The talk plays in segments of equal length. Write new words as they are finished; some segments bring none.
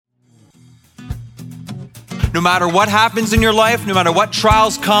no matter what happens in your life, no matter what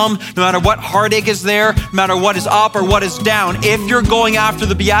trials come, no matter what heartache is there, no matter what is up or what is down, if you're going after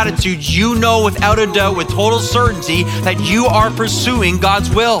the Beatitudes, you know without a doubt, with total certainty, that you are pursuing God's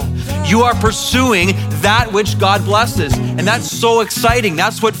will. You are pursuing that which God blesses. And that's so exciting.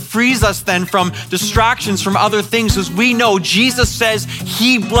 That's what frees us then from distractions from other things, because we know Jesus says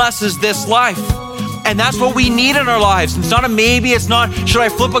he blesses this life. And that's what we need in our lives. It's not a maybe, it's not, should I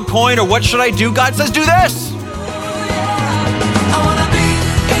flip a coin or what should I do? God says, do this. I wanna be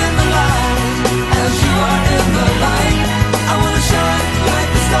in the light as you are in the light. I wanna shine like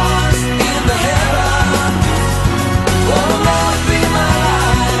the stars in the heavens. Oh Lord, be my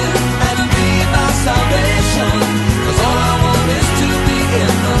light and be my salvation. 'Cause all I want is to be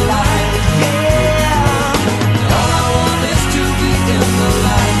in the light. Yeah. All I want is to be in the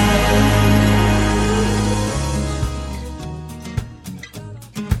light.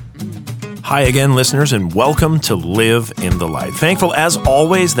 Hi again, listeners, and welcome to Live in the Light. Thankful, as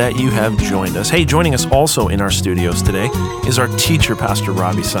always, that you have joined us. Hey, joining us also in our studios today is our teacher, Pastor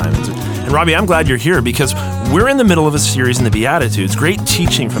Robbie Simons. And Robbie, I'm glad you're here because we're in the middle of a series in the Beatitudes. Great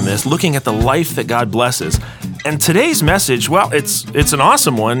teaching from this, looking at the life that God blesses. And today's message, well, it's an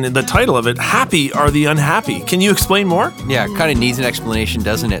awesome one. The title of it, Happy Are the Unhappy. Can you explain more? Yeah, it kind of needs an explanation,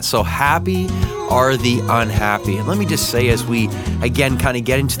 doesn't it? So happy are the unhappy. And let me just say, as we, again, kind of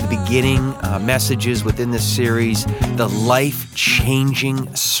get into the beginning messages within this series, the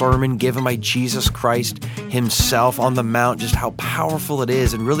life-changing sermon given by Jesus Christ himself on the Mount, just how powerful it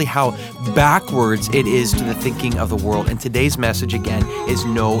is and really how backwards it is to the thinking of the world. And today's message, again, is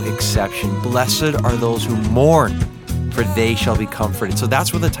no exception. Blessed are those who mourn, for they shall be comforted. So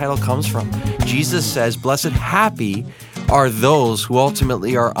that's where the title comes from. Jesus says, blessed, happy are those who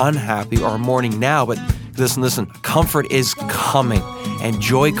ultimately are unhappy or mourning now. But listen, comfort is coming and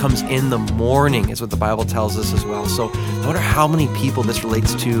joy comes in the morning, is what the Bible tells us as well. So no matter how many people this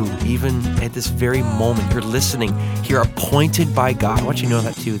relates to, even at this very moment, you're listening, you're appointed by God. I want you to know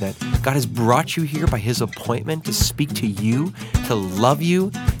that too, that God has brought you here by his appointment to speak to you, to love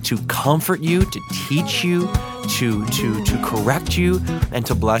you, to comfort you, to teach you, to correct you, and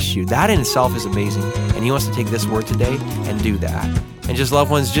to bless you. That in itself is amazing. And he wants to take this word today and do that. And just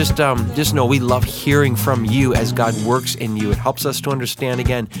loved ones, just know we love hearing from you as God works in you. It helps us to understand,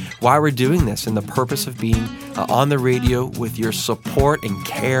 again, why we're doing this and the purpose of being on the radio with your support and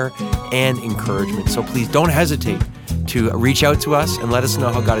care and encouragement. So please don't hesitate to reach out to us and let us know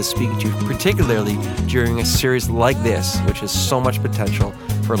how God is speaking to you, particularly during a series like this, which has so much potential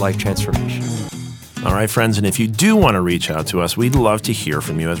for life transformation. All right, friends, and if you do want to reach out to us, we'd love to hear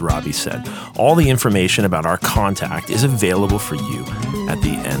from you, as Robbie said. All the information about our contact is available for you at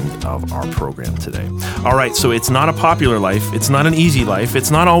the end of our program today. All right, so it's not a popular life. It's not an easy life.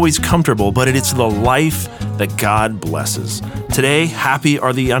 It's not always comfortable, but it's the life that God blesses. Today, happy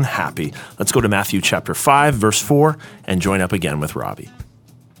are the unhappy. Let's go to Matthew chapter 5, verse 4, and join up again with Robbie.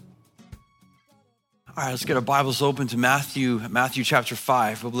 All right, let's get our Bibles open to Matthew chapter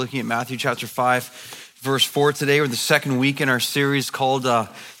 5. We'll be looking at Matthew chapter 5, verse 4 today. We're the second week in our series called The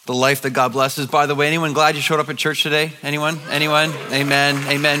Life That God Blesses. By the way, anyone glad you showed up at church today? Anyone?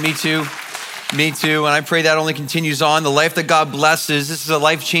 Amen. Me too. And I pray that only continues on. The life that God blesses. This is a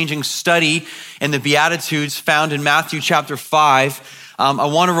life-changing study in the Beatitudes found in Matthew chapter 5. I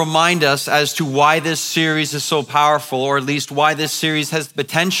want to remind us as to why this series is so powerful, or at least why this series has the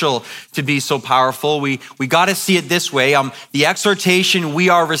potential to be so powerful. We got to see it this way. The exhortation we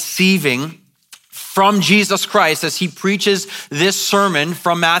are receiving from Jesus Christ as he preaches this sermon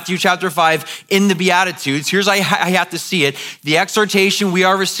from Matthew chapter 5 in the Beatitudes. Here's how I have to see it. The exhortation we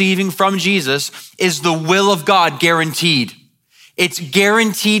are receiving from Jesus is the will of God guaranteed. It's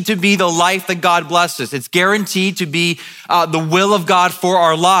guaranteed to be the life that God blesses. It's guaranteed to be the will of God for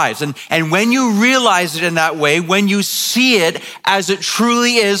our lives. And when you realize it in that way, when you see it as it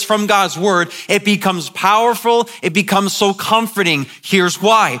truly is from God's word, it becomes powerful. It becomes so comforting. Here's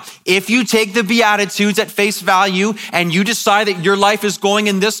why. If you take the Beatitudes at face value and you decide that your life is going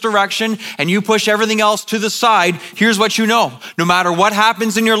in this direction and you push everything else to the side, here's what you know. No matter what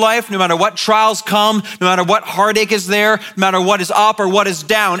happens in your life, no matter what trials come, no matter what heartache is there, no matter what is up or what is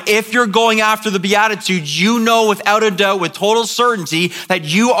down, if you're going after the Beatitudes, you know without a doubt, with total certainty, that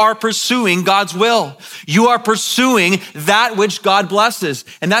you are pursuing God's will. You are pursuing that which God blesses.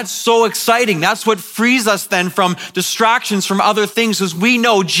 And that's so exciting. That's what frees us then from distractions from other things, because we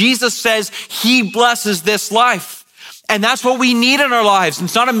know Jesus says he blesses this life. And that's what we need in our lives.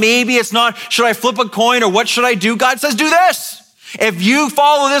 It's not a maybe, it's not, should I flip a coin or what should I do? God says, do this. If you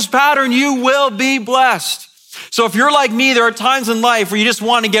follow this pattern, you will be blessed. So if you're like me, there are times in life where you just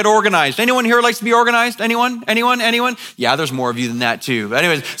want to get organized. Anyone here likes to be organized? Anyone? Yeah, there's more of you than that too. But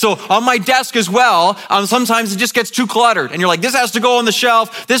anyways, so on my desk as well, sometimes it just gets too cluttered. And you're like, this has to go on the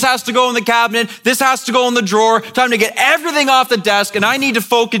shelf. This has to go in the cabinet. This has to go in the drawer. Time to get everything off the desk. And I need to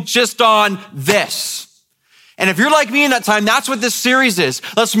focus just on this. And if you're like me in that time, that's what this series is.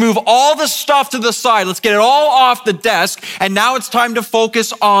 Let's move all the stuff to the side. Let's get it all off the desk. And now it's time to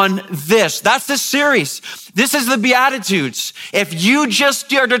focus on this. That's this series. This is the Beatitudes. If you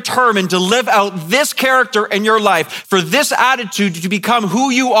just are determined to live out this character in your life, for this attitude to become who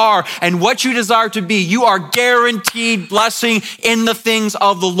you are and what you desire to be, you are guaranteed blessing in the things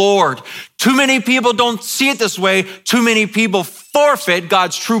of the Lord. Too many people don't see it this way. Too many people forfeit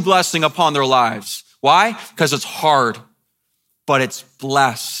God's true blessing upon their lives. Why? Because it's hard, but it's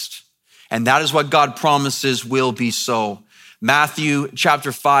blessed. And that is what God promises will be so. Matthew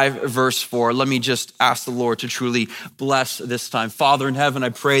chapter 5, verse 4. Let me just ask the Lord to truly bless this time. Father in heaven, I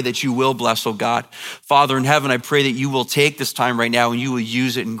pray that you will bless, oh God. Father in heaven, I pray that you will take this time right now and you will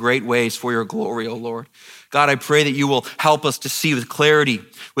use it in great ways for your glory, oh Lord. God, I pray that you will help us to see with clarity,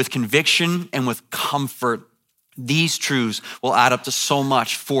 with conviction, and with comfort. These truths will add up to so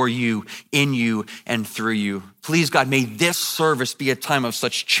much for you, in you, and through you. Please, God, may this service be a time of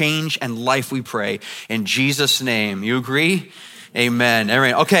such change and life, we pray. In Jesus' name. You agree? Amen. All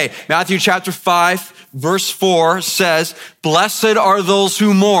right. Okay, Matthew chapter 5, verse 4 says, "Blessed are those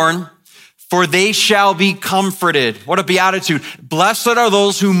who mourn, for they shall be comforted." What a beatitude. Blessed are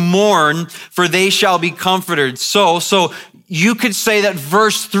those who mourn, for they shall be comforted. So you could say that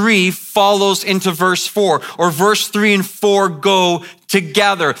verse 3 follows into verse 4, or verse 3 and 4 go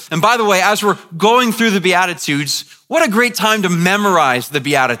together. And by the way, as we're going through the Beatitudes, what a great time to memorize the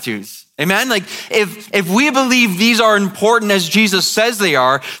Beatitudes. Amen? Like if we believe these are important as Jesus says they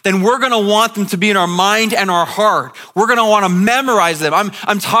are, then we're going to want them to be in our mind and our heart. We're going to want to memorize them.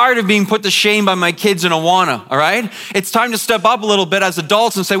 I'm tired of being put to shame by my kids in Awana, all right? It's time to step up a little bit as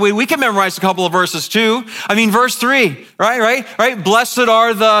adults and say, wait, we can memorize a couple of verses too. I mean, verse 3, right? Blessed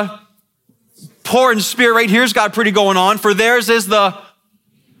are the poor in spirit, right? Here's got pretty going on. For theirs is the...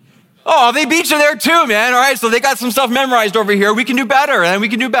 Oh, they beat you there too, man. All right, so they got some stuff memorized over here. We can do better, and we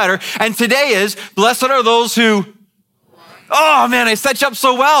can do better. And today is, blessed are those who... Oh, man, I set you up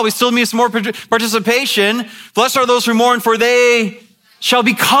so well. We still need some more participation. Blessed are those who mourn, for they shall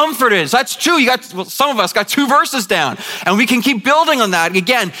be comforted. So that's two. Some of us got 2 verses down, and we can keep building on that.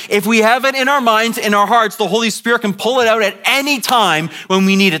 Again, if we have it in our minds, in our hearts, the Holy Spirit can pull it out at any time when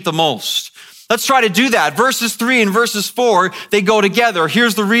we need it the most. Let's try to do that. Verses 3 and verses 4, they go together.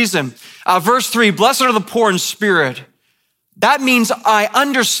 Here's the reason. Verse 3, blessed are the poor in spirit. That means I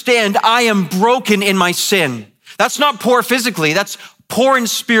understand I am broken in my sin. That's not poor physically. That's poor in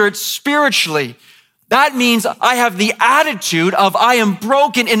spirit spiritually. That means I have the attitude of I am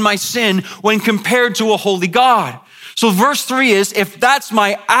broken in my sin when compared to a holy God. So verse 3 is, if that's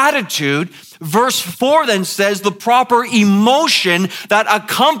my attitude, verse 4 then says the proper emotion that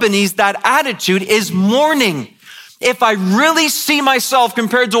accompanies that attitude is mourning. If I really see myself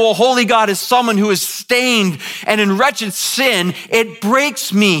compared to a holy God as someone who is stained and in wretched sin, it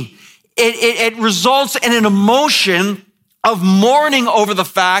breaks me. It results in an emotion of mourning over the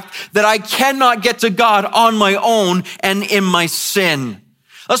fact that I cannot get to God on my own and in my sin.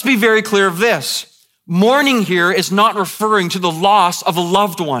 Let's be very clear of this. Mourning here is not referring to the loss of a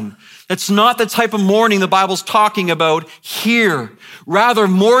loved one. That's not the type of mourning the Bible's talking about here. Rather,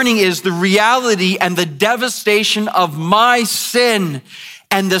 mourning is the reality and the devastation of my sin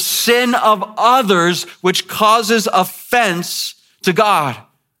and the sin of others, which causes offense to God.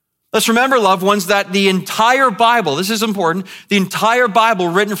 Let's remember, loved ones, that the entire Bible, this is important, the entire Bible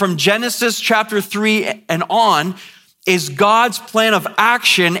written from Genesis chapter 3 and on is God's plan of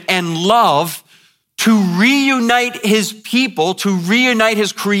action and love to reunite his people, to reunite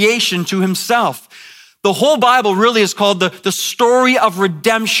his creation to himself. The whole Bible really is called the story of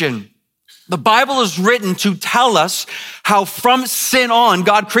redemption. The Bible is written to tell us how from sin on,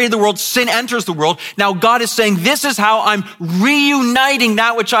 God created the world, sin enters the world. Now God is saying, this is how I'm reuniting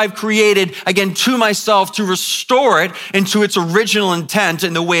that which I've created again to myself to restore it into its original intent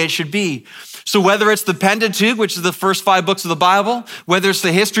and the way it should be. So whether it's the Pentateuch, which is the first 5 books of the Bible, whether it's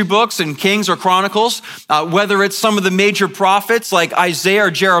the history books in Kings or Chronicles, whether it's some of the major prophets like Isaiah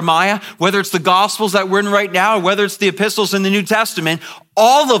or Jeremiah, whether it's the Gospels that we're in right now, or whether it's the epistles in the New Testament,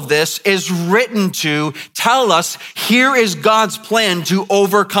 all of this is written to tell us here is God's plan to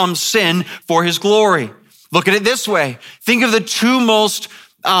overcome sin for his glory. Look at it this way. Think of the 2 most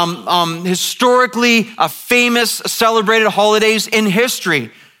historically famous celebrated holidays in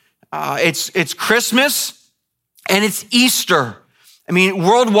history. It's Christmas and it's Easter. I mean,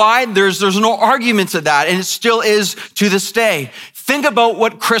 worldwide, there's no argument to that, and it still is to this day. Think about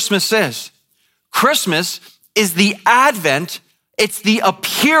what Christmas is. Christmas is the advent, it's the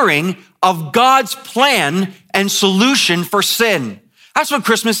appearing of God's plan and solution for sin. That's what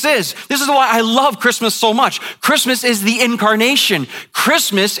Christmas is. This is why I love Christmas so much. Christmas is the incarnation.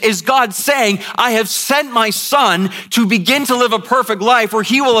 Christmas is God saying, I have sent my son to begin to live a perfect life where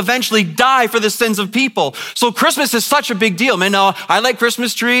he will eventually die for the sins of people. So Christmas is such a big deal. Man, no, I like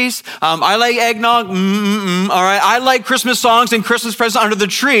Christmas trees. I like eggnog. All right. I like Christmas songs and Christmas presents under the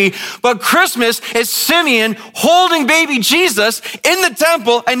tree. But Christmas is Simeon holding baby Jesus in the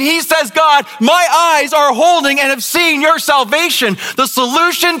temple. And he says, God, my eyes are holding and have seen your salvation. The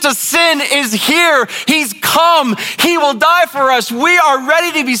solution to sin is here. He's come. He will die for us. We are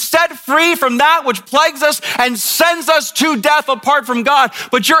ready to be set free from that which plagues us and sends us to death apart from God.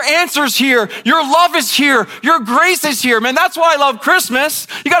 But your answer's here. Your love is here. Your grace is here. Man, that's why I love Christmas.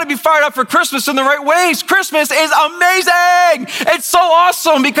 You got to be fired up for Christmas in the right ways. Christmas is amazing. It's so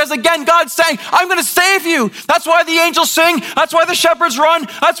awesome because, again, God's saying, I'm going to save you. That's why the angels sing. That's why the shepherds run.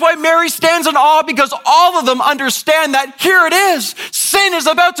 That's why Mary stands in awe, because all of them understand that here it is. Sin is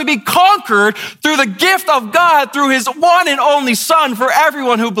about to be conquered through the gift of God, through his one and only son for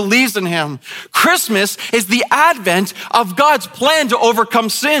everyone who believes in him. Christmas is the advent of God's plan to overcome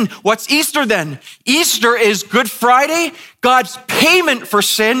sin. What's Easter then? Easter is Good Friday, God's payment for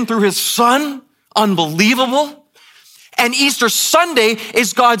sin through his son. Unbelievable. And Easter Sunday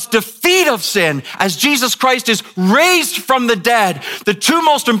is God's defeat of sin as Jesus Christ is raised from the dead. The two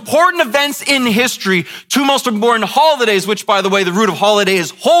most important events in history, two most important holidays, which, by the way, the root of holiday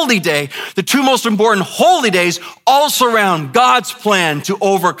is holy day. The two most important holy days all surround God's plan to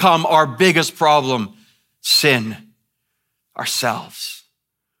overcome our biggest problem, sin, ourselves.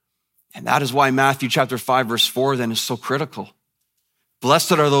 And that is why Matthew chapter 5, verse 4 then is so critical.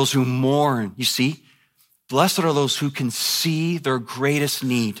 Blessed are those who mourn. You see? Blessed are those who can see their greatest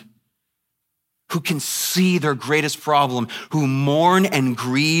need, who can see their greatest problem, who mourn and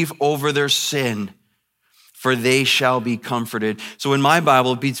grieve over their sin, for they shall be comforted. So in my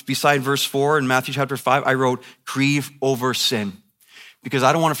Bible, beside verse 4 in Matthew chapter 5, I wrote, grieve over sin, because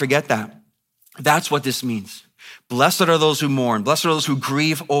I don't want to forget that. That's what this means. Blessed are those who mourn. Blessed are those who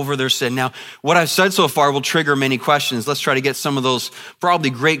grieve over their sin. Now, what I've said so far will trigger many questions. Let's try to get some of those probably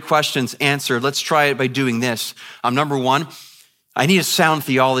great questions answered. Let's try it by doing this. Number one, I need a sound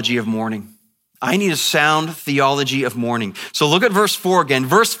theology of mourning. I need a sound theology of mourning. So look at verse 4 again.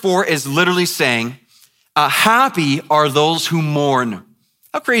 Verse 4 is literally saying, happy are those who mourn.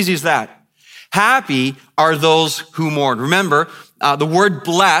 How crazy is that? Happy are those who mourn. Remember, the word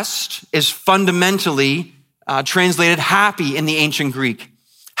blessed is fundamentally translated happy in the ancient Greek.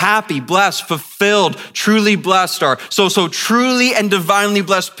 Happy, blessed, fulfilled, truly blessed are. So truly and divinely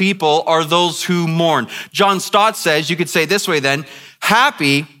blessed people are those who mourn. John Stott says, you could say this way then,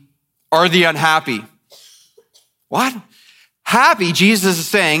 happy are the unhappy. What? Happy, Jesus is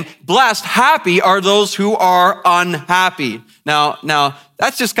saying, blessed, happy are those who are unhappy. Now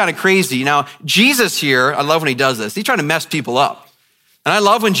that's just kind of crazy. Now, Jesus here, I love when he does this. He's trying to mess people up. And I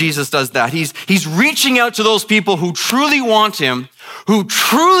love when Jesus does that. He's reaching out to those people who truly want him, who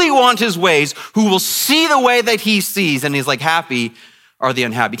truly want his ways, who will see the way that he sees. And he's like, happy are the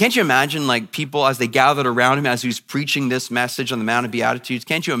unhappy. Can't you imagine like people as they gathered around him as he was preaching this message on the Mount of Beatitudes?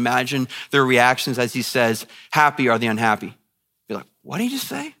 Can't you imagine their reactions as he says, happy are the unhappy? Be like, what did he just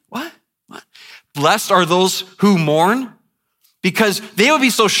say? What? Blessed are those who mourn, because they would be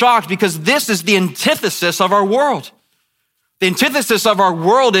so shocked, because this is the antithesis of our world. The antithesis of our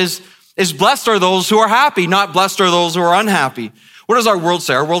world is blessed are those who are happy, not blessed are those who are unhappy. What does our world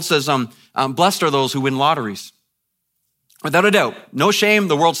say? Our world says, blessed are those who win lotteries. Without a doubt, no shame,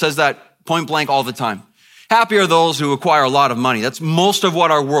 the world says that point blank all the time. Happy are those who acquire a lot of money. That's most of what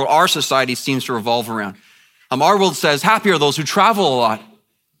our society seems to revolve around. Our world says, happy are those who travel a lot.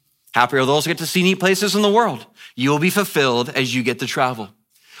 Happy are those who get to see neat places in the world. You will be fulfilled as you get to travel.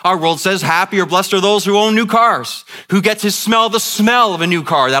 Our world says happy or blessed are those who own new cars, who get to smell the smell of a new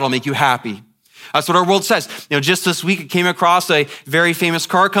car. That'll make you happy. That's what our world says. Just this week, I came across a very famous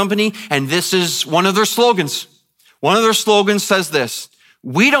car company, and this is one of their slogans. One of their slogans says this: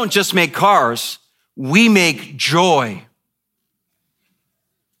 we don't just make cars, we make joy.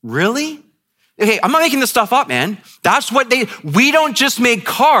 Really? Okay, I'm not making this stuff up, man. That's what we don't just make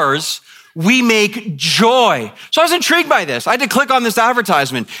cars, we make joy. So I was intrigued by this. I had to click on this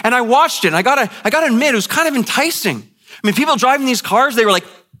advertisement and I watched it. And I gotta admit, it was kind of enticing. I mean, people driving these cars, they were like,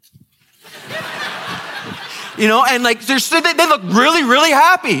 and like they look really, really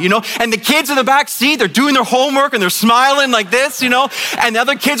happy, and the kids in the back seat, they're doing their homework and they're smiling like this, and the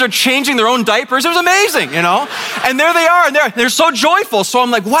other kids are changing their own diapers. It was amazing, and there they are, and they're so joyful. So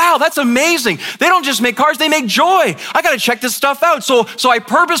I'm like, wow, that's amazing. They don't just make cars, they make joy. I got to check this stuff out. So I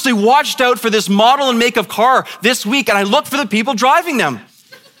purposely watched out for this model and make of car this week, and I looked for the people driving them.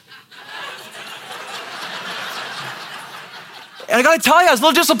 And I got to tell you, I was a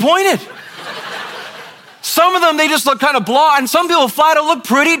little disappointed. Some of them, they just look kind of blah, and some people flat out look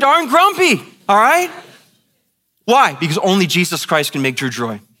pretty darn grumpy, all right? Why? Because only Jesus Christ can make true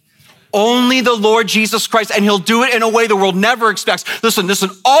joy. Only the Lord Jesus Christ, and he'll do it in a way the world never expects. Listen,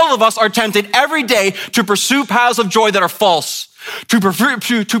 all of us are tempted every day to pursue paths of joy that are false, to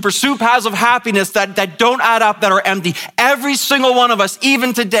pursue paths of happiness that don't add up, that are empty. Every single one of us,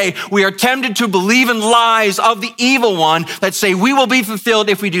 even today, we are tempted to believe in lies of the evil one that say we will be fulfilled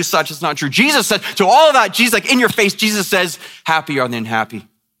if we do such. It's not true. Jesus said to all of that, Jesus, like in your face, Jesus says, happy are the unhappy.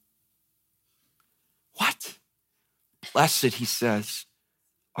 What? Blessed, he says,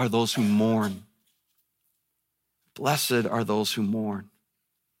 are those who mourn. Blessed are those who mourn.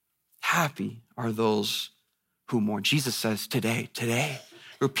 Happy are those who mourn. Jesus says, today, there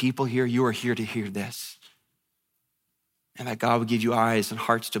are people here, you are here to hear this. And that God will give you eyes and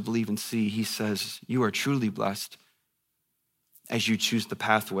hearts to believe and see. He says, you are truly blessed as you choose the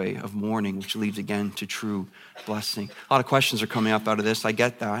pathway of mourning, which leads again to true blessing. A lot of questions are coming up out of this. I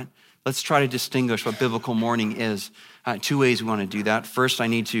get that. Let's try to distinguish what biblical mourning is. Two ways we want to do that. First, point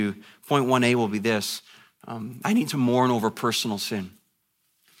 1A will be this. I need to mourn over personal sin.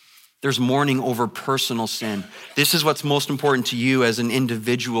 There's mourning over personal sin. This is what's most important to you as an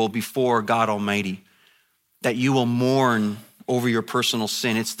individual before God Almighty, that you will mourn over your personal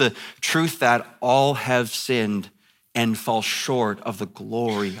sin. It's the truth that all have sinned and fall short of the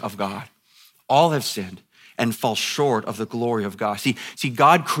glory of God. All have sinned and fall short of the glory of God. See,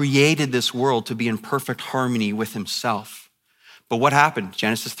 God created this world to be in perfect harmony with himself. But what happened?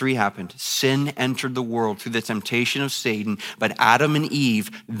 Genesis 3 happened. Sin entered the world through the temptation of Satan, but Adam and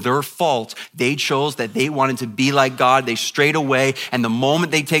Eve, their fault, they chose that they wanted to be like God. They strayed away, and the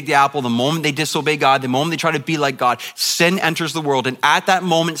moment they take the apple, the moment they disobey God, the moment they try to be like God, sin enters the world. And at that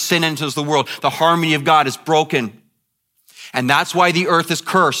moment, sin enters the world. The harmony of God is broken. And that's why the earth is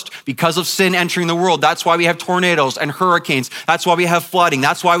cursed, because of sin entering the world. That's why we have tornadoes and hurricanes. That's why we have flooding.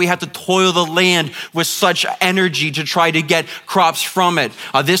 That's why we have to toil the land with such energy to try to get crops from it.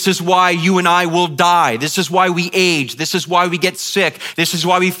 This is why you and I will die. This is why we age. This is why we get sick. This is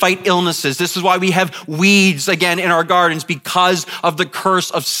why we fight illnesses. This is why we have weeds again in our gardens, because of the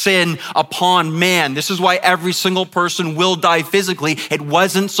curse of sin upon man. This is why every single person will die physically. It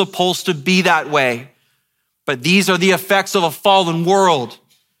wasn't supposed to be that way. But these are the effects of a fallen world.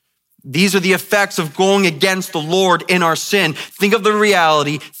 These are the effects of going against the Lord in our sin. Think of the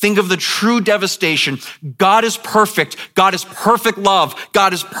reality. Think of the true devastation. God is perfect. God is perfect love.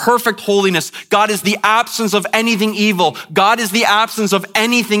 God is perfect holiness. God is the absence of anything evil. God is the absence of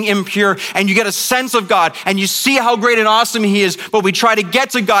anything impure. And you get a sense of God and you see how great and awesome he is. But we try to get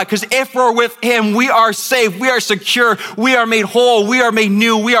to God because if we're with him, we are safe. We are secure. We are made whole. We are made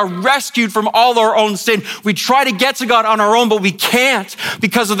new. We are rescued from all our own sin. We try to get to God on our own, but we can't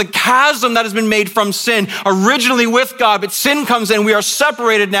because of the chasm that has been made from sin, originally with God, but sin comes in. We are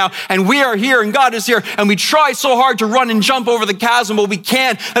separated now, and we are here, and God is here, and we try so hard to run and jump over the chasm, but we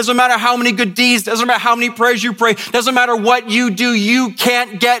can't. Doesn't matter how many good deeds, doesn't matter how many prayers you pray, doesn't matter what you do, you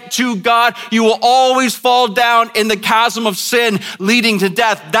can't get to God. You will always fall down in the chasm of sin, leading to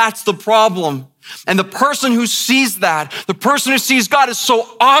death. That's the problem. And the person who sees that, the person who sees God is so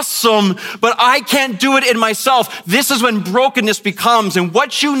awesome, but I can't do it in myself. This is when brokenness becomes. And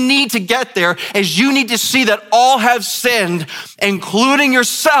what you need to get there is you need to see that all have sinned, including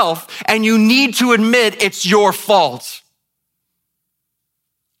yourself, and you need to admit it's your fault.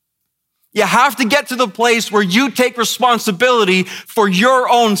 You have to get to the place where you take responsibility for your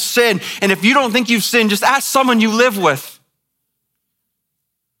own sin. And if you don't think you've sinned, just ask someone you live with.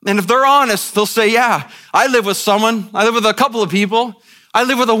 And if they're honest, they'll say, yeah, I live with someone. I live with a couple of people. I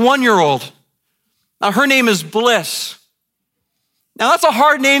live with a 1-year-old. Now, her name is Bliss. Now, that's a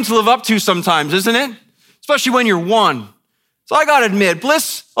hard name to live up to sometimes, isn't it? Especially when you're 1. So I got to admit,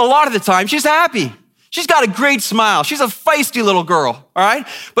 Bliss, a lot of the time, she's happy. She's got a great smile. She's a feisty little girl, all right?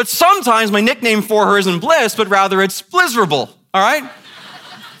 But sometimes my nickname for her isn't Bliss, but rather it's Blizzerable, all right?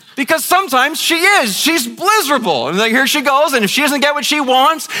 Because sometimes she is. She's miserable. And like, here she goes. And if she doesn't get what she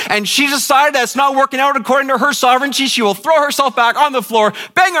wants, and she decided that it's not working out according to her sovereignty, she will throw herself back on the floor,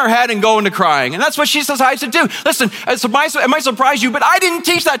 bang her head, and go into crying. And that's what she decides to do. Listen, it might surprise you, but I didn't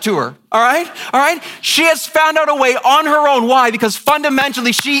teach that to her. All right? She has found out a way on her own. Why? Because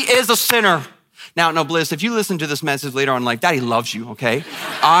fundamentally, she is a sinner. Now, Bliss, if you listen to this message later on in life, Daddy loves you, okay?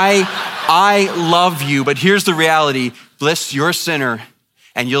 I love you, but here's the reality. Bliss, you're a sinner,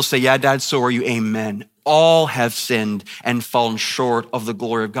 and you'll say, yeah, Dad, so are you, amen. All have sinned and fallen short of the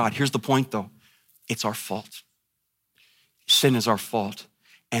glory of God. Here's the point, though. It's our fault. Sin is our fault.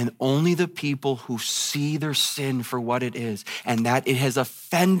 And only the people who see their sin for what it is, and that it has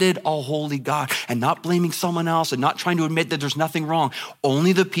offended a holy God, and not blaming someone else and not trying to admit that there's nothing wrong,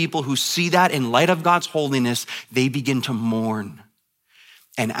 only the people who see that in light of God's holiness, they begin to mourn.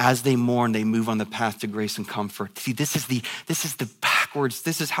 And as they mourn, they move on the path to grace and comfort. See, this is the backwards.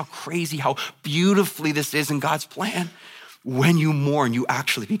 This is how crazy, how beautifully this is in God's plan. When you mourn, you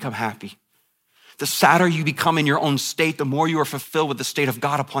actually become happy. The sadder you become in your own state, the more you are fulfilled with the state of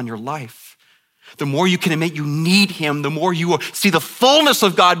God upon your life. The more you can admit you need him, the more you will see the fullness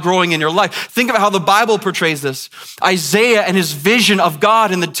of God growing in your life. Think about how the Bible portrays this. Isaiah and his vision of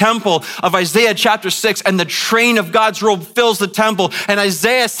God in the temple of Isaiah chapter 6, and the train of God's robe fills the temple. And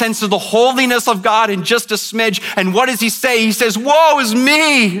Isaiah senses the holiness of God in just a smidge. And what does he say? He says, woe is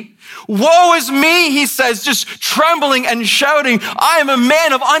me. Woe is me, he says, just trembling and shouting. I am a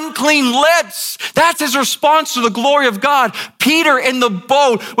man of unclean lips. That's his response to the glory of God. Peter in the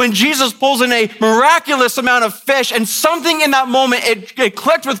boat, when Jesus pulls in a miraculous amount of fish, and something in that moment, it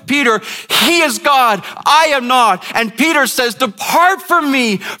clicked with Peter. He is God, I am not. And Peter says, depart from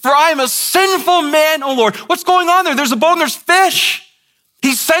me, for I am a sinful man, O Lord. What's going on there? There's a boat and there's fish.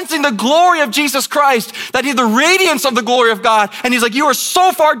 He's sensing the glory of Jesus Christ, that he's the radiance of the glory of God. And he's like, you are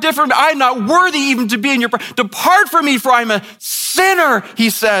so far different. I'm not worthy even to be in your presence. Depart from me, for I'm a sinner, he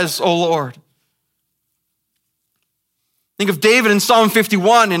says, O Lord. Think of David in Psalm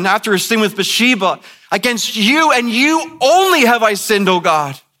 51, and after his sin with Bathsheba, against you and you only have I sinned, O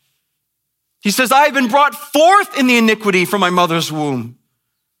God. He says, I have been brought forth in the iniquity from my mother's womb.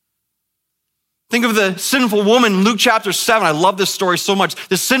 Think of the sinful woman in Luke chapter 7. I love this story so much.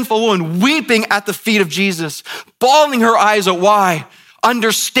 The sinful woman weeping at the feet of Jesus, bawling her eyes out. Why?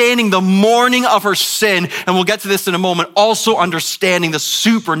 Understanding the mourning of her sin. And we'll get to this in a moment. Also understanding the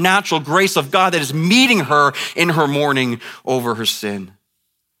supernatural grace of God that is meeting her in her mourning over her sin.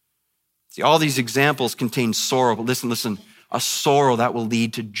 See, all these examples contain sorrow, but listen, a sorrow that will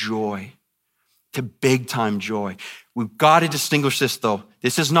lead to joy, to big time joy. We've got to distinguish this though.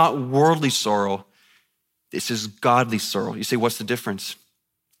 This is not worldly sorrow. This is godly sorrow. You say, what's the difference?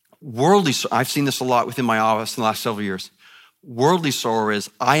 Worldly sorrow, I've seen this a lot within my office in the last several years. Worldly sorrow is,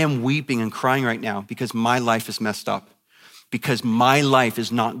 I am weeping and crying right now because my life is messed up, because my life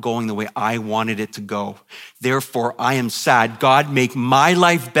is not going the way I wanted it to go. Therefore, I am sad. God, make my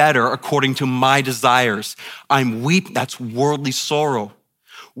life better according to my desires. I'm weeping. That's worldly sorrow.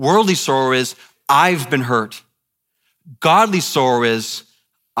 Worldly sorrow is, I've been hurt. Godly sorrow is,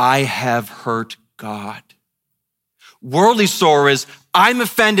 I have hurt God. Worldly sorrow is, I'm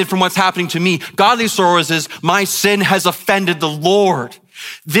offended from what's happening to me. Godly sorrow is, my sin has offended the Lord.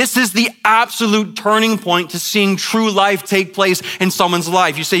 This is the absolute turning point to seeing true life take place in someone's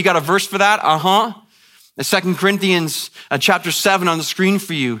life. You say, you got a verse for that? The 2 Corinthians chapter 7 on the screen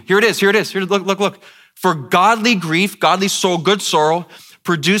for you. Here it is. Here, look. For godly grief, godly sorrow, good sorrow,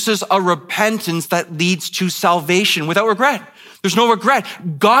 produces a repentance that leads to salvation without regret. There's no regret.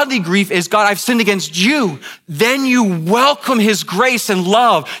 Godly grief is, God, I've sinned against you. Then you welcome his grace and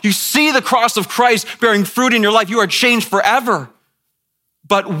love. You see the cross of Christ bearing fruit in your life. You are changed forever.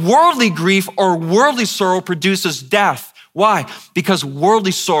 But worldly grief or worldly sorrow produces death. Why? Because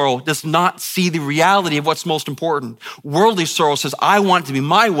worldly sorrow does not see the reality of what's most important. Worldly sorrow says, I want it to be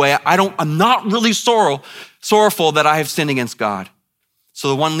my way. I'm not really sorrowful that I have sinned against God. So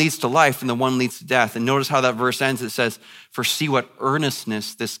the one leads to life and the one leads to death. And notice how that verse ends. It says, for see what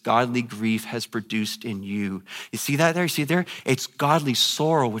earnestness this godly grief has produced in you. You see that there? You see there? It's godly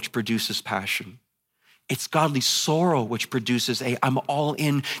sorrow which produces passion. It's godly sorrow which produces I'm all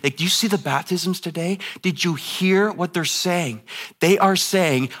in. Like, do you see the baptisms today? Did you hear what they're saying? They are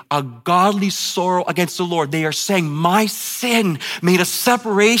saying a godly sorrow against the Lord. They are saying my sin made a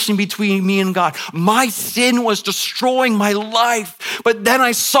separation between me and God. My sin was destroying my life. But then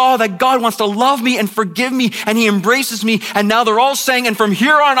I saw that God wants to love me and forgive me, and he embraces me. And now they're all saying, and from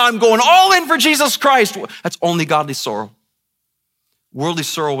here on, I'm going all in for Jesus Christ. That's only godly sorrow. Worldly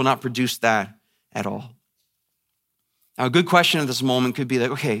sorrow will not produce that at all. Now, a good question at this moment could be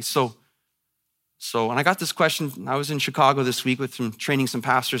like, okay, so, and I got this question, I was in Chicago this week with training some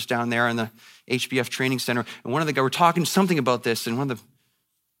pastors down there in the HBF training center, and one of the guys, we're talking something about this, and one of the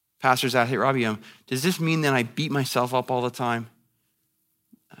pastors asked, hey, Robbie, does this mean that I beat myself up all the time?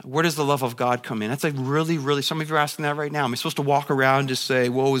 Where does the love of God come in? That's like really, really, some of you are asking that right now. Am I supposed to walk around and just say,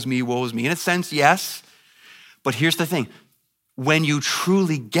 woe is me, woe is me? In a sense, yes. But here's the thing. When you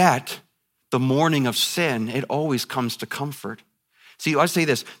truly get the mourning of sin, it always comes to comfort. See, I say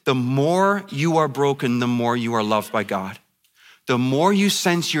this, the more you are broken, the more you are loved by God. The more you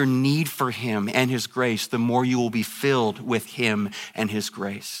sense your need for him and his grace, the more you will be filled with him and his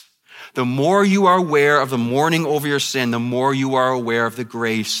grace. The more you are aware of the mourning over your sin, the more you are aware of the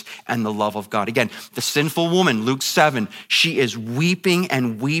grace and the love of God. Again, the sinful woman, Luke 7, she is weeping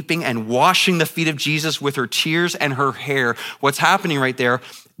and washing the feet of Jesus with her tears and her hair. What's happening right there?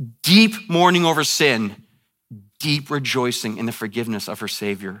 Deep mourning over sin, deep rejoicing in the forgiveness of her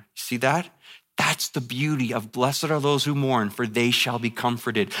Savior. See that? That's the beauty of blessed are those who mourn, for they shall be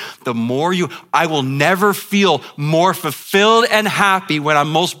comforted. I will never feel more fulfilled and happy when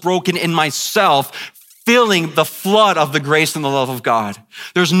I'm most broken in myself, feeling the flood of the grace and the love of God.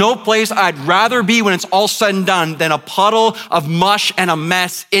 There's no place I'd rather be when it's all said and done than a puddle of mush and a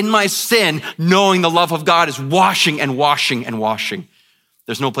mess in my sin, knowing the love of God is washing and washing and washing.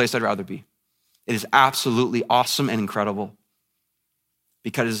 There's no place I'd rather be. It is absolutely awesome and incredible.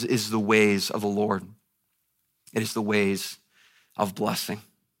 Because it is the ways of the Lord. It is the ways of blessing.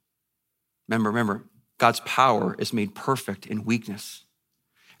 Remember, God's power is made perfect in weakness.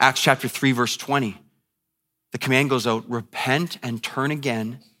 Acts chapter 3, verse 20. The command goes out, repent and turn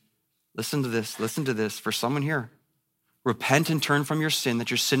again. Listen to this for someone here. Repent and turn from your sin, that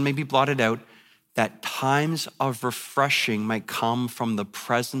your sin may be blotted out, that times of refreshing might come from the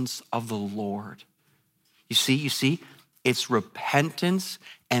presence of the Lord. You see? It's repentance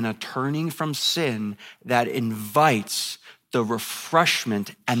and a turning from sin that invites the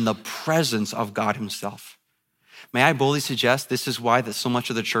refreshment and the presence of God himself. May I boldly suggest this is why that so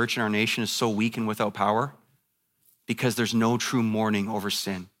much of the church in our nation is so weak and without power? Because there's no true mourning over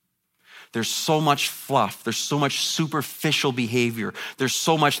sin. There's so much fluff. There's so much superficial behavior. There's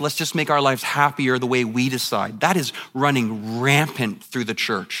so much, let's just make our lives happier the way we decide. That is running rampant through the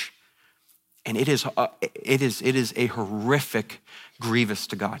church. And it is a horrific grievous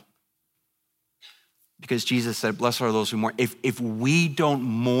to God. Because Jesus said, blessed are those who mourn. If we don't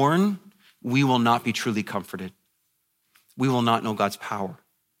mourn, we will not be truly comforted. We will not know God's power.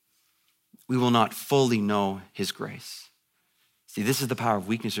 We will not fully know his grace. See, this is the power of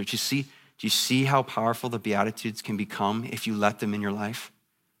weakness. Do you see how powerful the Beatitudes can become if you let them in your life?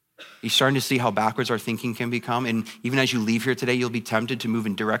 You're starting to see how backwards our thinking can become. And even as you leave here today, you'll be tempted to move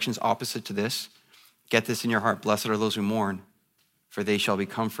in directions opposite to this. Get this in your heart. Blessed are those who mourn, for they shall be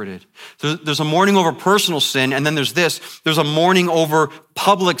comforted. So there's a mourning over personal sin, and then there's this. There's a mourning over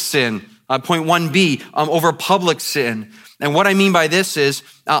public sin. Point 1b, over public sin. And what I mean by this is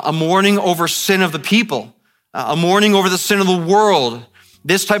a mourning over sin of the people, a mourning over the sin of the world.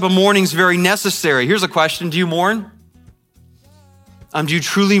 This type of mourning is very necessary. Here's a question. Do you mourn? Do you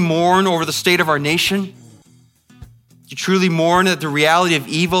truly mourn over the state of our nation? Do you truly mourn at the reality of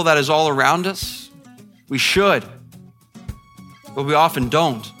evil that is all around us? We should, but we often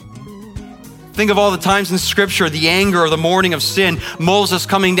don't. Think of all the times in Scripture, the anger or the mourning of sin, Moses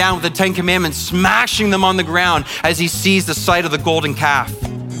coming down with the 10 Commandments, smashing them on the ground as he sees the sight of the golden calf.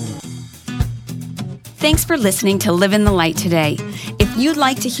 Thanks for listening to Live in the Light today. If you'd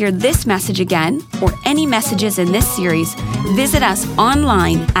like to hear this message again or any messages in this series, visit us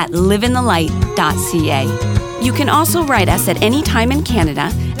online at liveinthelight.ca. You can also write us at any time in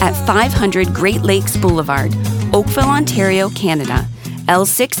Canada at 500 Great Lakes Boulevard, Oakville, Ontario, Canada,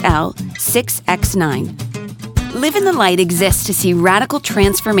 L6L 6X9. Live in the Light exists to see radical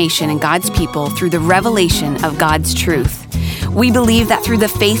transformation in God's people through the revelation of God's truth. We believe that through the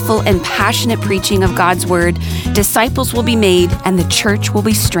faithful and passionate preaching of God's word, disciples will be made and the church will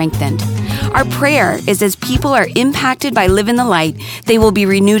be strengthened. Our prayer is as people are impacted by Live in the Light, they will be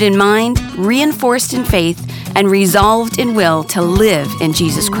renewed in mind, reinforced in faith, and resolved in will to live in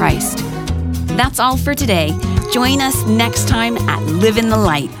Jesus Christ. That's all for today. Join us next time at Live in the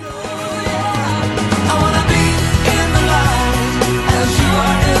Light.